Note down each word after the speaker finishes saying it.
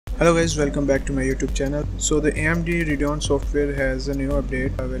Hello guys, welcome back to my YouTube channel. So the AMD Radeon software has a new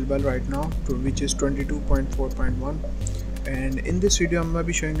update available right now, which is 22.4.1, and in this video I'm going to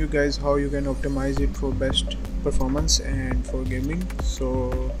be showing you guys how you can optimize it for best performance and for gaming.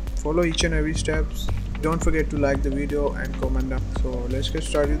 So follow each and every steps. Don't forget to like the video and comment down. So let's get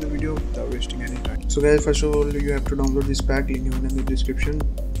started with the video without wasting any time. So guys, first of all you have to download this pack, link given in the description.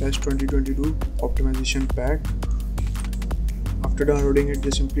 That's 2022 optimization pack. After downloading it,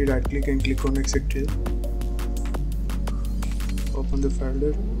 just simply right click and click on extract here. Open the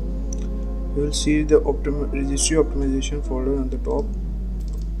folder. You will see the registry optimization folder on the top.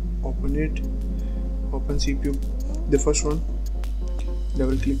 Open it. Open CPU, the first one.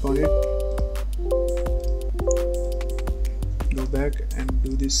 Double click on it. Go back and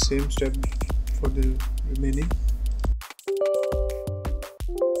do this same step for the remaining.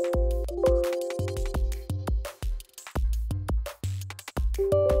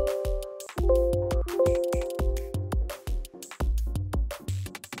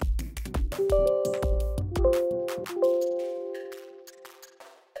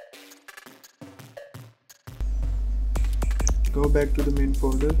 Go back to the main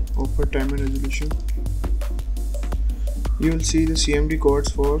folder, open time and resolution. You will see the CMD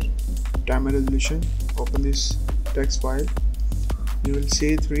codes for time and resolution. Open this text file. You will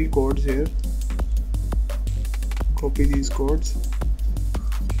see 3 codes here. Copy these codes.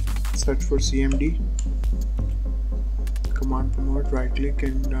 Search for CMD. Command promote, right click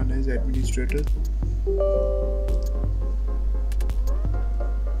and run as administrator.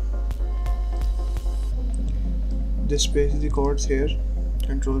 Just paste the codes here,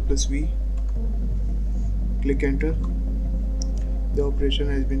 Ctrl+V, click enter. The operation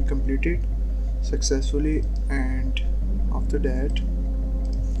has been completed successfully, and after that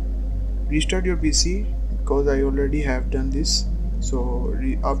restart your PC, because I already have done this. So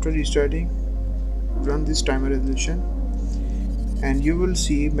after restarting, run this timer resolution and you will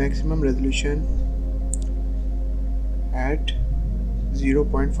see maximum resolution at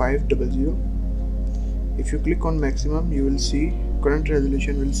 0.500. If you click on maximum, you will see current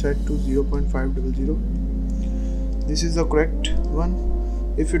resolution will set to 0.500. This is the correct one.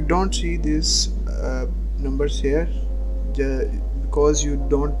 If you don't see these numbers here, because you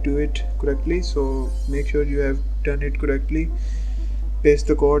don't do it correctly, so make sure you have done it correctly. Paste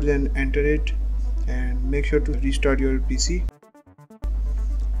the codes and enter it, and make sure to restart your PC.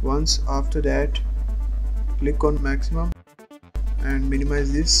 Once after that, click on maximum and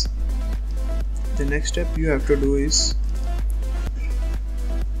minimize this. The next step you have to do is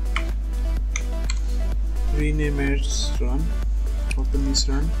rename as run. Open this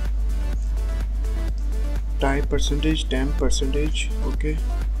run. Type %temp %. Okay.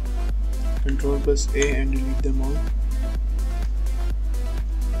 Ctrl+A and delete them all.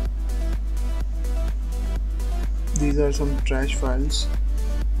 These are some trash files.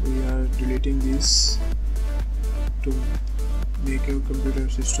 We are deleting these to make your computer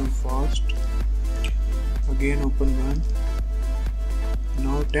system fast. Again open run.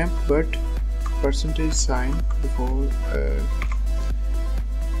 Now temp but %sign before,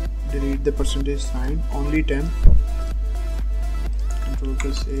 delete the %sign, only temp.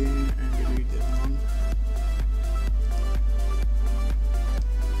 Ctrl+A and delete them all.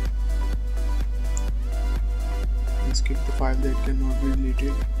 And skip the file that cannot be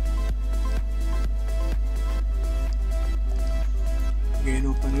deleted. Again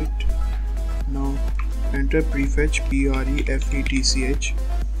open it. Now enter prefetch, prefetch.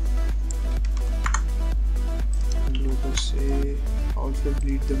 Ctrl+A, also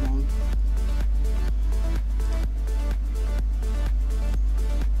delete them all.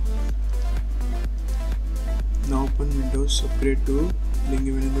 Now open Windows, upgrade to link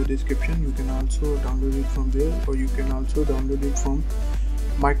given in the description. You can also download it from there, or you can also download it from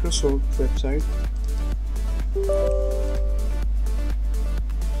Microsoft website.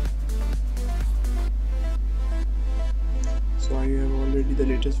 So I have already the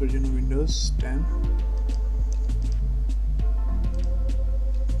latest version of Windows 10,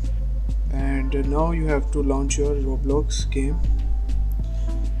 and now you have to launch your Roblox game,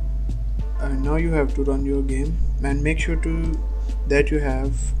 and now you have to run your game, and make sure that you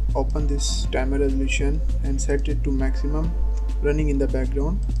have opened this timer resolution and set it to maximum running in the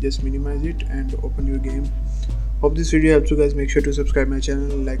background. Just minimize it and open your game. Hope this video helps you guys. Make sure to subscribe my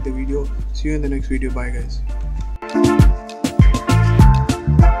channel and like the video. See you in the next video. Bye guys.